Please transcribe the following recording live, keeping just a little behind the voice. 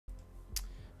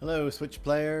Hello Switch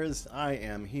players, I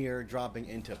am here dropping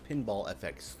into Pinball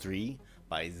FX3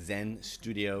 by Zen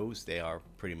Studios. They are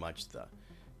pretty much the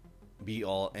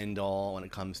be-all, end-all when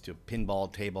it comes to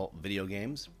pinball table video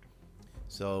games.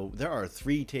 So there are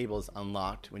 3 tables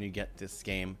unlocked when you get this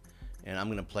game, and I'm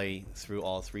going to play through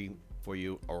all 3 for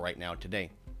you right now today.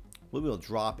 We will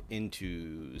drop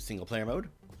into single player mode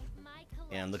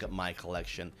and look at my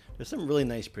collection. There's some really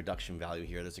nice production value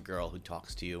here. There's a girl who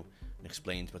talks to you and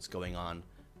explains what's going on.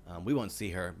 We won't see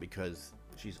her because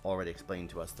she's already explained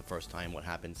to us the first time what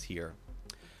happens here.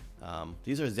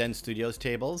 These are Zen Studios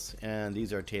tables, and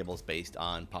these are tables based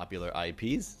on popular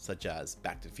IPs such as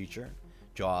Back to the Future,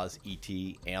 Jaws,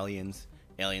 E.T., Aliens,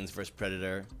 Aliens vs.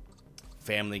 Predator,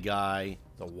 Family Guy,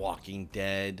 The Walking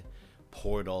Dead,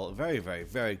 Portal. Very, very,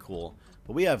 very cool.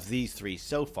 But we have these 3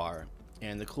 so far,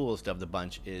 and the coolest of the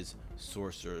bunch is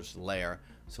Sorcerer's Lair.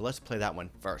 So let's play that one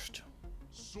first.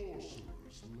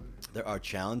 There are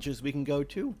challenges we can go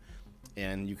to,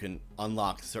 and you can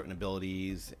unlock certain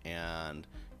abilities and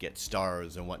get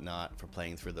stars and whatnot for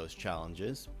playing through those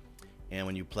challenges. And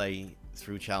when you play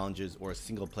through challenges or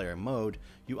single player mode,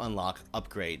 you unlock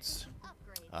upgrades.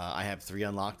 I have 3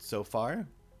 unlocked so far.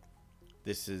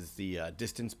 This is the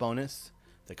distance bonus,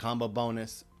 the combo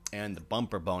bonus, and the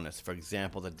bumper bonus. For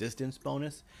example, the distance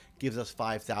bonus gives us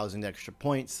 5,000 extra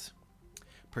points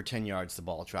per 10 yards the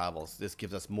ball travels. This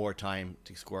gives us more time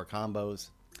to score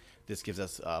combos. This gives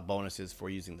us bonuses for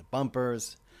using the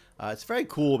bumpers. It's very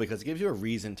cool because it gives you a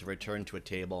reason to return to a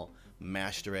table,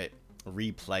 master it,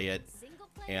 replay it,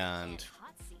 and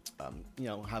you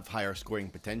know, have higher scoring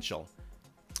potential.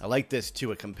 I like this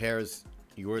too. It compares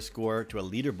your score to a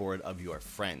leaderboard of your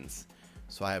friends.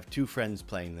 So I have 2 friends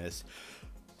playing this.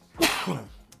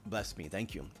 Bless me,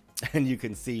 thank you. And you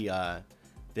can see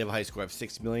they have a high score of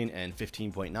 6 million and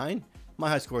 15.9. My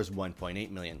high score is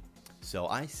 1.8 million. So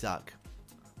I suck.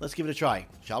 Let's give it a try,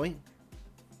 shall we?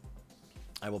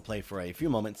 I will play for a few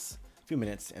minutes,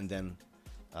 and then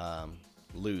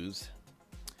lose,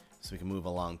 so we can move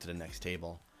along to the next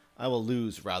table. I will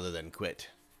lose rather than quit.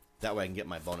 That way I can get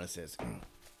my bonuses.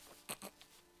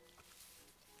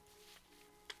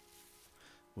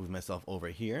 Move myself over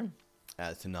here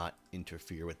as to not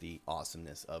interfere with the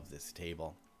awesomeness of this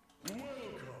table.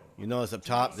 You notice up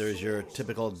top there's your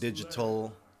typical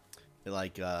digital,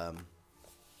 like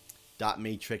dot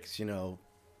matrix, you know,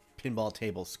 pinball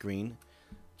table screen.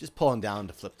 Just pulling down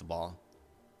to flip the ball.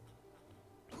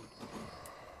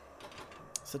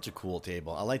 Such a cool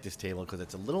table. I like this table because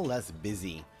it's a little less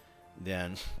busy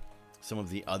than some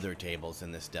of the other tables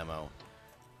in this demo.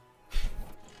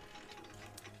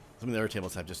 Some of the other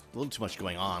tables have just a little too much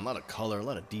going on. A lot of color, a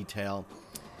lot of detail.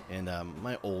 And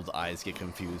my old eyes get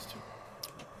confused.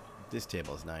 This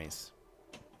table is nice.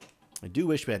 I do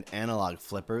wish we had analog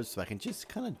flippers so I can just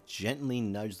kind of gently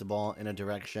nudge the ball in a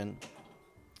direction.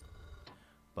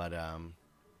 But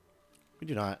we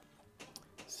do not.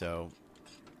 So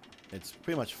it's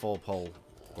pretty much full pull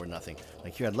or nothing.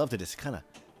 Like here, I'd love to just kind of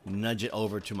nudge it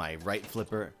over to my right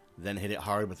flipper, then hit it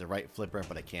hard with the right flipper,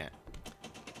 but I can't.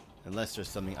 Unless there's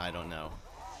something I don't know.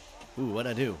 Ooh,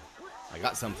 what'd I do? I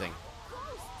got something.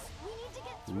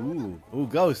 Ooh,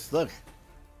 ghosts, look.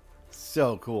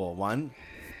 So cool. 1.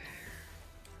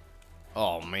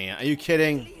 Oh man, are you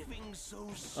kidding?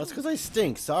 That's because I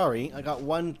stink, sorry. I got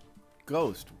 1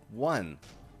 ghost. 1.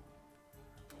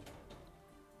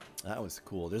 That was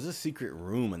cool. There's a secret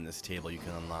room in this table you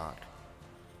can unlock.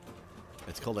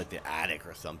 It's called like the attic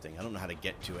or something. I don't know how to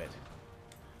get to it,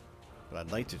 but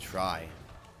I'd like to try.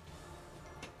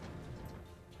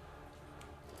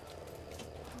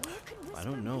 I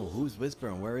don't know. Who's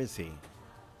whispering? Where is he?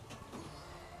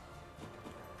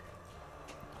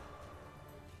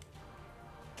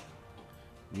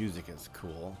 Music is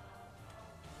cool.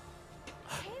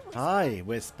 Hi,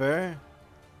 Whisper.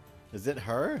 Is it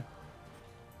her?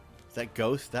 Is that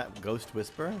Ghost? That Ghost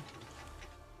Whisper?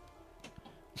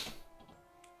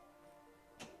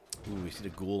 Ooh, you see the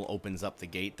ghoul opens up the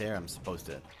gate there. I'm supposed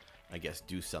to, I guess,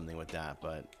 do something with that,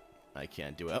 but I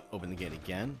can't do it. Oh, open the gate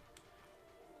again.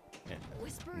 Yeah.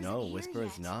 No, Whisper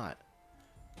is not.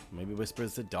 Maybe Whisper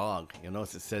is the dog. You'll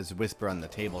notice it says Whisper on the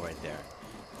table right there.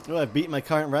 Oh, I've beaten my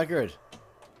current record.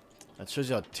 That shows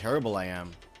you how terrible I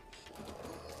am.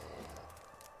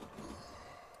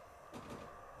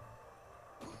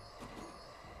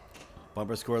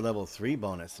 Bumper score level 3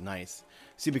 bonus. Nice.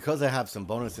 See, because I have some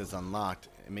bonuses unlocked,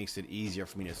 it makes it easier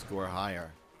for me to score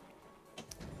higher.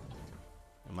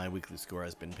 And my weekly score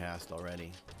has been passed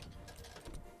already.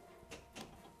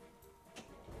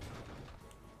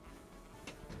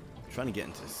 I'm trying to get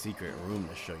into the secret room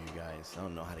to show you guys. I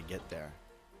don't know how to get there.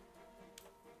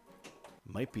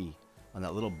 Might be on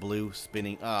that little blue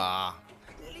spinning. Ah.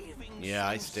 Yeah,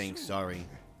 I stink. Sorry.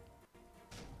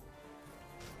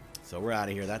 So we're out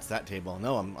of here. That's that table.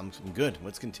 No, I'm good.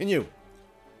 Let's continue.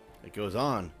 It goes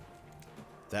on.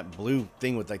 That blue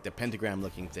thing with like the pentagram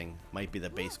looking thing might be the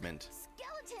basement.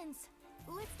 Skeletons.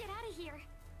 Let's get out of here.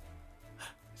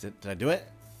 Is it? Did I do it?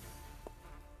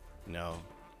 No.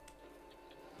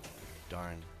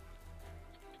 Darn.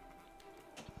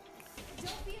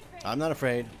 Don't be afraid. I'm not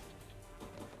afraid.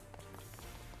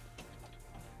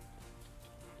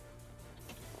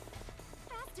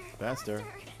 Faster.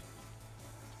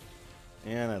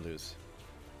 And I lose.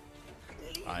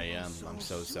 I'm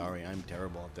so sorry. I'm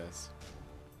terrible at this.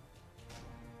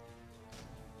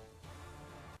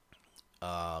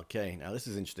 Okay, now this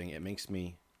is interesting. It makes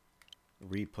me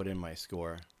re-put in my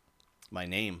score, my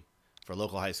name for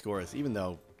local high scores, even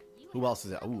though, who else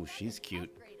is it? Ooh, she's cute.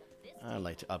 I'd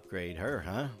like to upgrade her,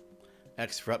 huh?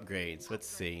 X for upgrades. Let's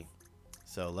see.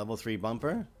 So, level 3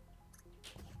 bumper.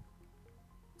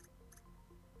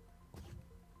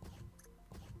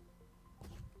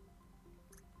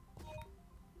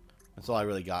 That's all I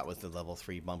really got was the level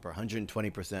 3 bumper.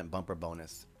 120% bumper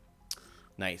bonus.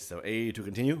 Nice. So, A to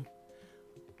continue.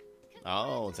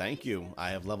 Oh, thank you. I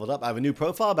have leveled up. I have a new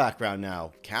profile background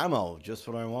now. Camo. Just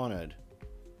what I wanted.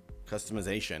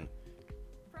 Customization.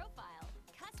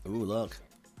 Ooh, look.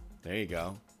 There you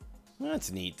go.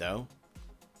 That's neat, though.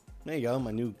 There you go.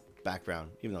 My new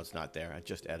background. Even though it's not there. I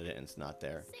just edited it and it's not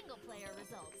there.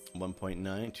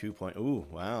 1.9, 2. Ooh,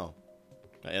 wow.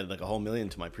 I added like a whole million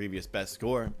to my previous best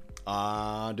score.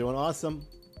 Doing awesome.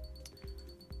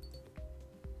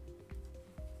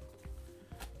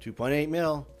 2.8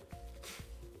 mil.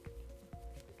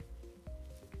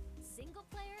 Single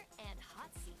player and hot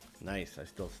seat. Nice. I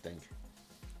still stink.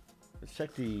 Let's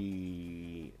check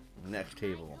the next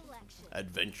table.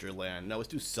 Adventureland. No, let's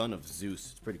do Son of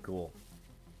Zeus. It's pretty cool.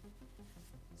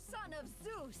 Son of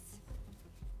Zeus.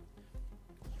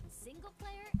 Single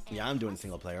player. And Yeah, I'm doing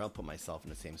single player. I'll put myself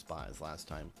in the same spot as last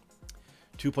time.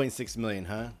 2.6 million,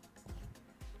 huh?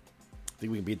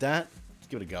 Think we can beat that? Let's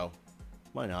give it a go.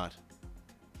 Why not?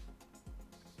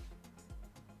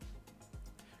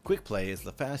 Quick play is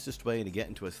the fastest way to get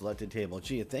into a selected table.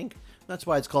 Gee, you think? That's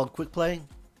why it's called quick play?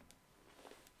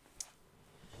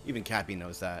 Even Cappy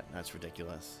knows that. That's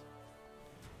ridiculous.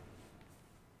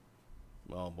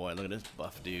 Oh boy, look at this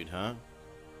buff dude, huh?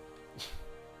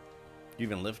 You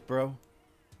even lift, bro?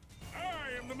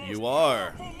 You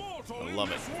are. I love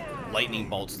it. Lightning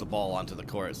bolts the ball onto the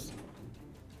course.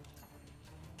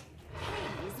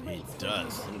 He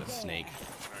does. Look at the snake.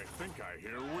 I think I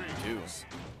hear wings.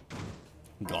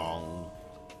 Gong.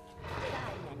 Did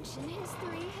I mention his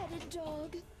three-headed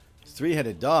dog?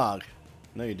 Three-headed dog?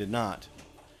 No, you did not.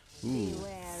 Ooh.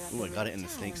 Beware of Ooh, I the got it in the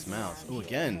snake's mouth. Ooh,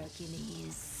 again.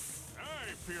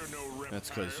 That's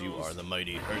because you are the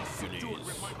mighty Hercules.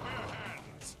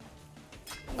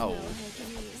 Oh.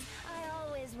 Hercules, I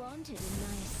always wanted a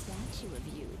nice statue of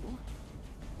you.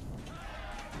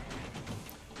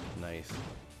 Nice.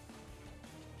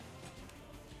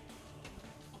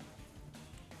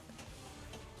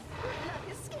 Good luck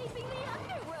escaping the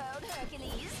underworld,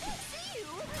 Hercules. See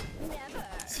you never.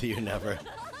 See you never.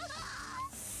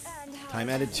 And how Time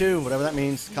added 2, whatever that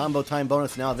means. Combo time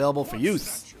bonus now available for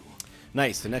use.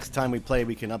 Nice. The next time we play,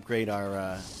 we can upgrade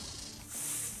our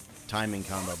timing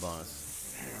combo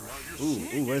bonus. Ooh,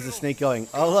 where's the snake going?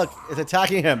 Oh, look, it's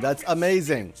attacking him. That's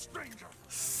amazing.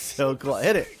 So cool. I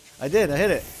hit it. I hit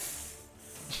it.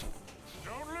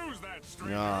 Don't lose that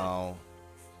string. No.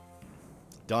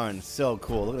 Darn, so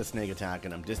cool. Look at the snake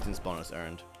attacking him. Distance bonus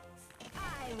earned.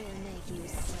 I will make you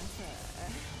suffer.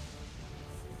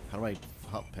 How do I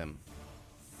help him?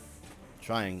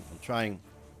 I'm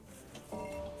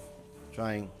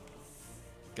trying.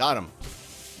 Got him.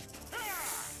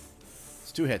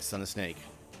 It's 2 hits on the snake.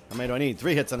 How many do I need?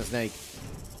 3 hits on the snake.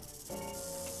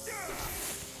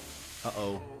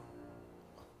 Uh-oh.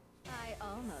 I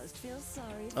almost feel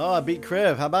sorry for Oh, I beat you.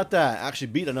 Kriv. How about that? I actually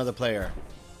beat another player.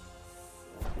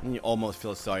 And you almost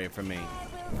feel sorry for me. I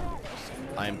will relish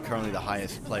in I am currently the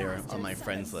highest player on my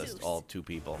friends list. All 2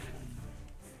 people.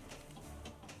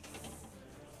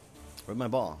 Where's my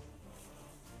ball?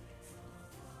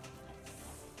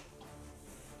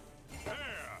 There.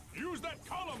 Use that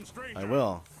column, stranger. I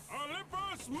will.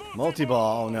 Olympus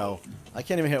Multi-ball. Oh, no. I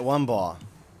can't even hit 1 ball.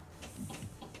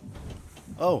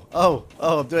 Oh,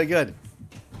 I'm doing good.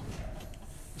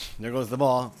 There goes the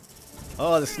ball.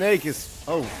 Oh, the snake is...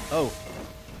 Oh.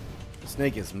 The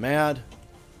snake is mad.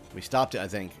 We stopped it, I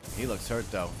think. He looks hurt,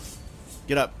 though.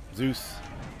 Get up, Zeus.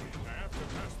 I have to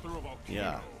pass through a volcano.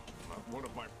 Yeah. Not one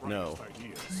of my No. brightest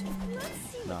ideas. Let's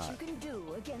see Not. what you can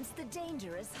do against the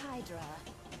dangerous Hydra.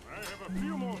 I have a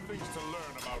few more things to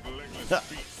learn about legless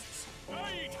beasts.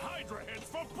 I eat Hydra heads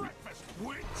for breakfast,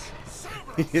 which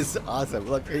Cerberus. He's awesome.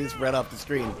 Look, he's right off the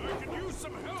screen. I could use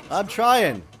some help. I'm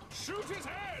trying. Shoot his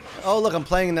head. Oh, look, I'm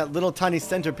playing that little tiny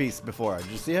centerpiece before. Did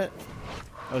you see it?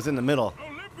 I was in the middle.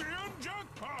 Olympian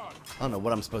jackpot. I don't know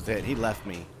what I'm supposed to hit. He left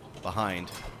me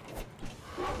behind.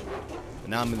 And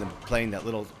now I'm playing that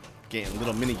little game,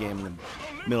 little mini game in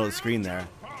the middle of the screen there.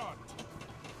 Jackpot.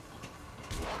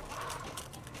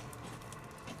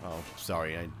 Oh,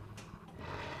 sorry.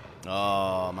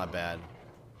 Oh, my bad.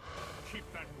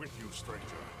 Keep that with you, stranger.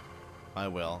 I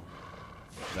will.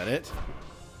 Is that it?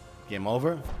 Game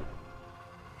over?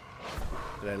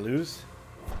 Did I lose?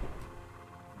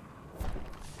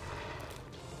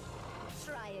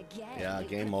 Try again. Yeah, you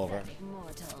game over. pathetic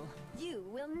mortal. You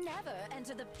will never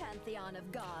enter the pantheon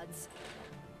of gods.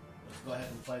 Let's go ahead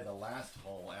and play the last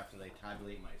hole after they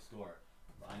tabulate my score.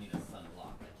 I need a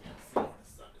sunblock. I can't see. The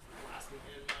sun is blasting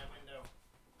in my window.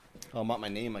 Oh, I want my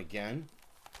name again.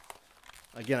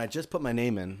 Again, I just put my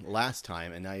name in last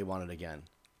time, and now you want it again.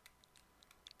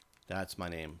 That's my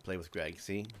name. Play with Greg.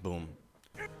 See? Boom.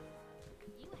 You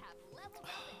have leveled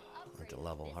up and Like the upgraded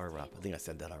level. this Hurry up. table. I think I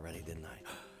said that already, didn't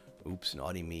I? Oops,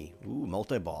 naughty me. Ooh,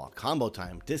 multi-ball. Combo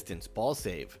time. Distance. Ball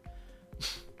save.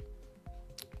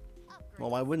 Well,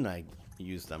 why wouldn't I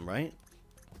use them, right?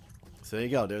 So there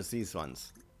you go. There's these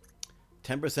ones.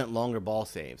 10% longer ball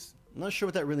saves. I'm not sure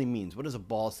what that really means. What does a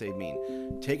ball save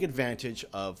mean? Take advantage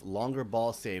of longer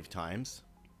ball save times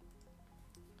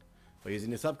by using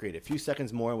this upgrade. A few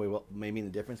seconds more may mean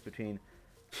the difference between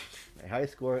a high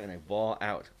score and a ball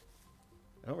out.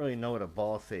 I don't really know what a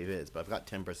ball save is, but I've got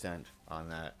 10% on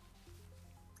that.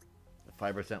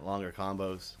 5% longer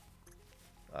combos.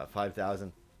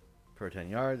 5,000 per 10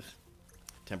 yards.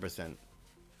 10%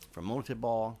 for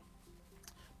multi-ball.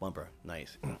 Bumper.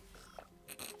 Nice.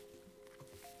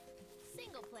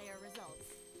 Single player results.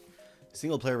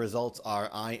 Single player results are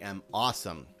I am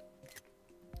awesome.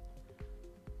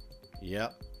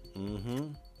 Yep. Mm-hmm.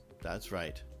 That's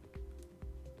right.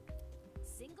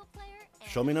 Single player and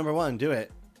Show me number one. Do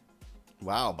it.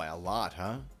 Wow, by a lot,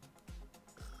 huh?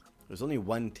 There's only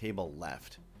one table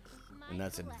left, and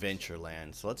that's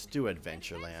Adventureland. So let's do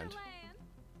Adventureland.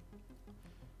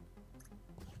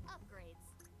 Upgrades.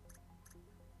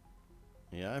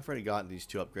 Yeah, I've already got these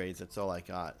 2 upgrades. That's all I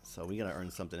got. So we gotta earn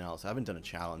something else. I haven't done a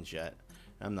challenge yet.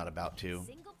 I'm not about to.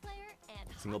 Single player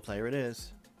and Single player it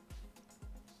is.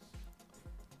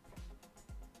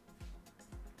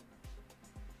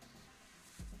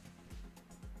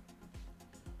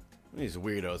 These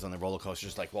weirdos on the roller coaster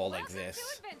just like wall like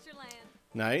this.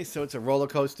 Nice. So it's a roller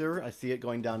coaster. I see it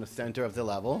going down the center of the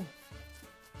level.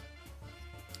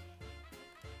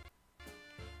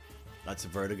 That's a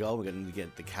vertigo. We're going to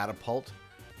get the catapult. So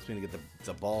we're going to get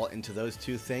the ball into those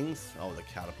 2 things. Oh, the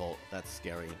catapult. That's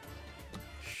scary.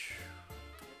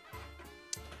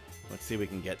 Let's see if we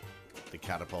can get the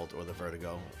catapult or the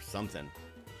vertigo or something.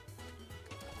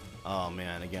 Oh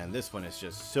man, again, this one is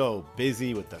just so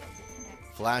busy with the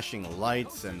flashing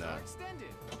lights and the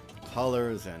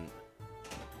colors and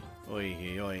oi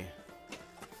oi.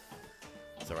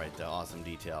 It's alright though, awesome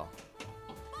detail.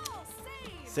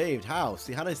 Saved how?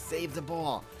 See, how did I save the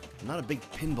ball? I'm not a big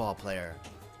pinball player.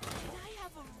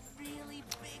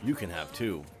 You can have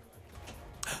 2.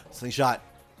 Slingshot.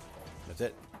 That's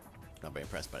it. Not very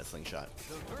impressed by the slingshot.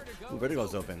 Ooh,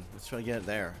 Vertigo's open. Let's try to get it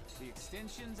there. The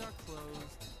extensions are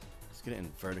closed. Let's get it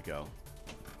in Vertigo.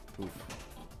 Oof.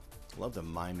 Love the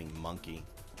miming monkey.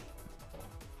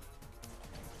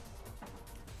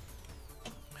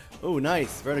 Oh,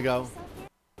 nice. Vertigo.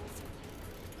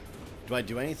 Do I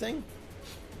do anything?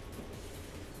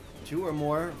 2 or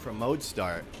more for mode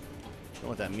start. I don't know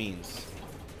what that means.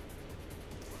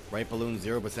 Right balloon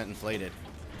 0% inflated.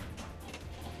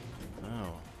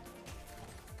 Oh.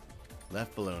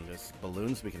 Left balloon. There's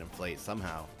balloons we can inflate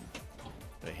somehow.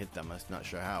 If I hit them, I'm not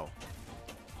sure how.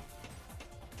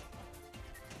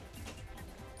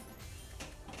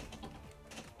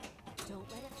 don't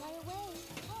let it fly away.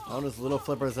 Oh, there's little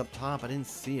flippers up top. I didn't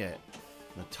see it.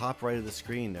 In the top right of the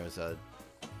screen, there's a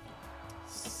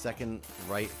second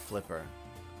right flipper.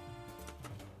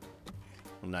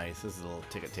 Nice. This is a little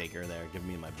ticket taker there. Give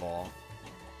me my ball.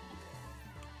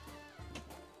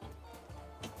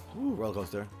 Ooh, roller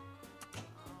coaster.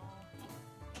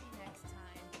 Next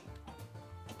time.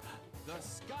 The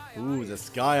sky. Ooh, the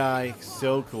Sky Eye.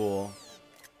 So cool.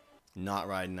 Not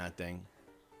riding that thing.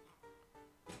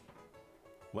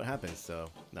 What happens, though,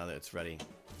 now that it's ready?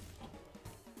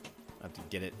 I have to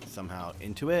get it somehow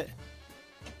into it.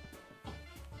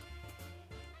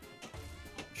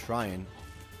 Trying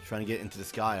to get into the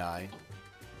Sky Eye.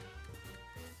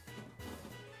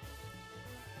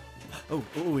 Oh,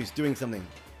 oh, he's doing something.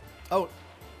 Oh,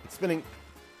 it's spinning.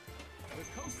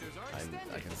 The coasters are I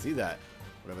extended. can see that.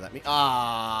 Whatever that means.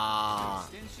 Ah!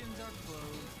 Extensions are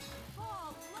closed.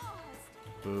 All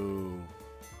lost. Boo.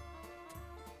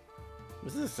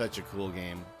 This is such a cool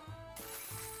game.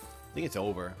 I think it's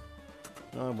over.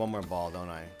 Oh, one more ball, don't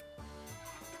I?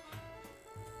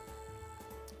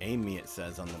 Aim me, it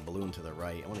says on the balloon to the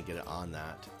right. I want to get it on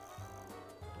that.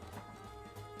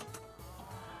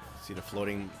 See the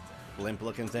floating blimp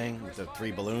looking thing with the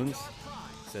 3 balloons?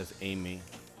 It says aim me.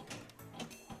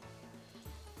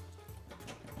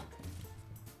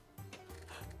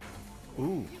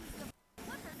 Ooh.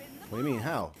 What do you mean,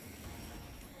 how?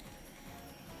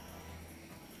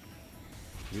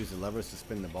 Use the levers to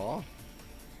spin the ball?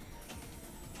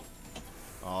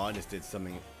 Oh, I just did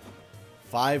something.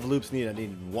 5 loops needed. I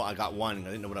needed one. I got 1. I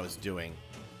didn't know what I was doing.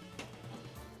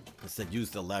 It said use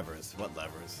the levers. What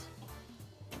levers?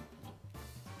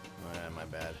 My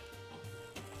bad.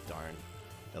 Darn.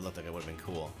 That looked like it would have been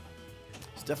cool.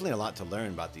 There's definitely a lot to learn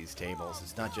about these tables.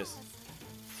 It's not just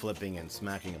flipping and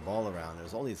smacking a ball around.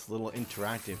 There's all these little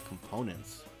interactive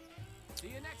components. See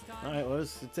you next time. Alright, well,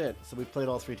 that's it. So we played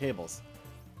all 3 tables.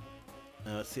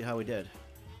 Let's see how we did.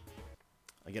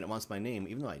 Again, it wants my name,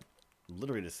 even though I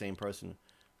literally the same person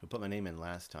who put my name in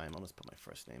last time. I'll just put my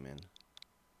first name in.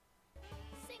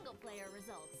 Single player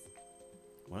results.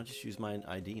 Why don't I just use my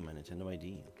ID, my Nintendo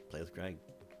ID? Play with Greg.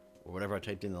 Or whatever I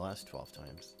typed in the last 12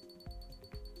 times.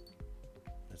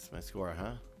 That's my score,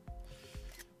 huh?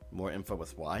 More info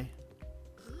with Y?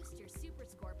 Boost your super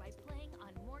score by playing on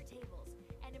more tables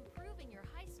and improving your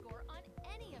high score on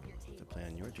any of your To tables. play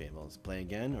on your tables. Play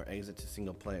again or exit to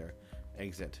single player?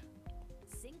 Exit.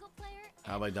 Single player.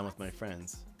 How have I done with my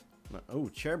friends? Oh,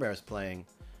 Chair Bear's playing.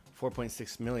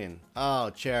 4.6 million. Oh,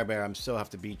 Chair Bear, I'm so have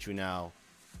to beat you now.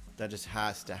 That just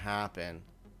has to happen.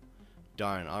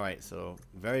 Darn. Alright, so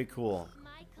very cool.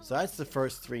 So that's the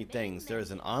first 3 things. There's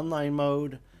an online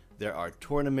mode. There are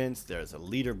tournaments. There's a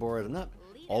leaderboard. I'm not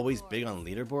always big on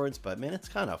leaderboards, but man, it's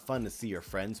kind of fun to see your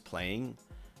friends playing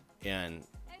and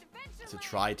to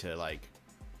try to like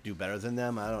do better than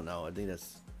them. I don't know. I think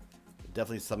that's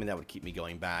definitely something that would keep me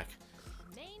going back.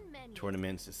 Main menu.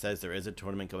 Tournaments. It says there is a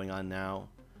tournament going on now,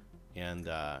 and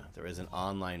there is an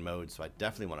online mode, so I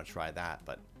definitely want to try that,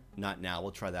 but not now.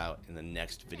 We'll try that out in the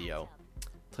next video.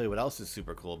 Tell you what else is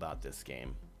super cool about this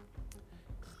game.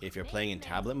 If you're playing in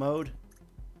tablet mode,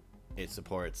 it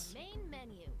supports Main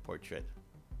menu. portrait.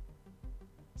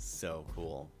 So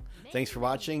cool. Thanks for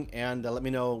watching, and let me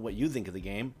know what you think of the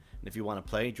game. And if you want to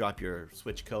play, drop your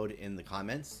Switch code in the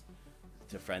comments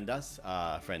to friend us,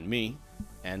 friend me,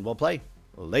 and we'll play.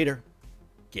 Later.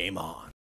 Game on.